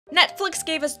Netflix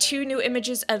gave us 2 new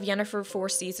images of Yennefer for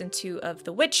Season 2 of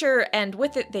The Witcher, and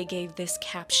with it they gave this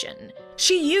caption.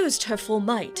 She used her full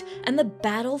might, and the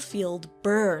battlefield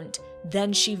burned.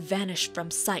 Then she vanished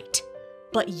from sight.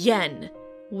 But Yen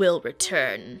will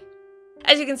return.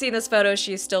 As you can see in this photo,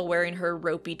 she is still wearing her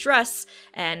ropey dress,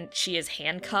 and she is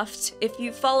handcuffed. If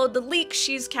you followed the leak,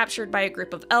 she's captured by a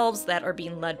group of elves that are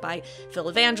being led by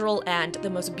Eventual and the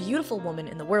most beautiful woman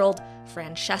in the world,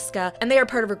 Francesca, and they are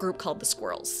part of a group called the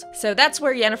Squirrels. So that's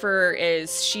where Yennefer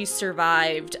is. She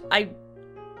survived. I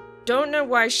don't know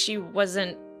why she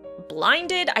wasn't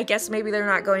blinded. I guess maybe they're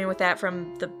not going with that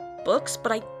from the books,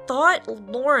 but I thought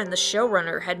Lauren, the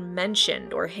showrunner, had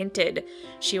mentioned or hinted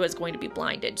she was going to be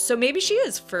blinded. So maybe she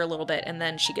is for a little bit and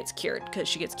then she gets cured, because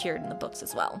she gets cured in the books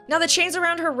as well. Now the chains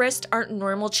around her wrist aren't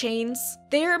normal chains.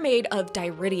 They are made of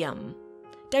diridium.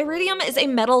 Diridium is a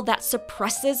metal that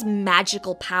suppresses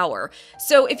magical power.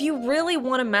 So if you really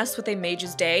want to mess with a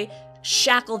mage's day,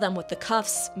 shackle them with the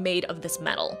cuffs made of this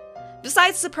metal.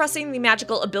 Besides suppressing the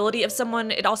magical ability of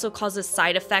someone, it also causes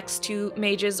side effects to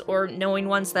mages or knowing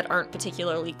ones that aren't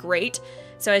particularly great.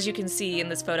 So as you can see in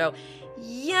this photo,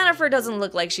 Yennefer doesn't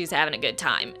look like she's having a good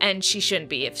time, and she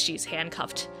shouldn't be if she's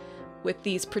handcuffed with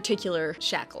these particular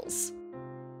shackles.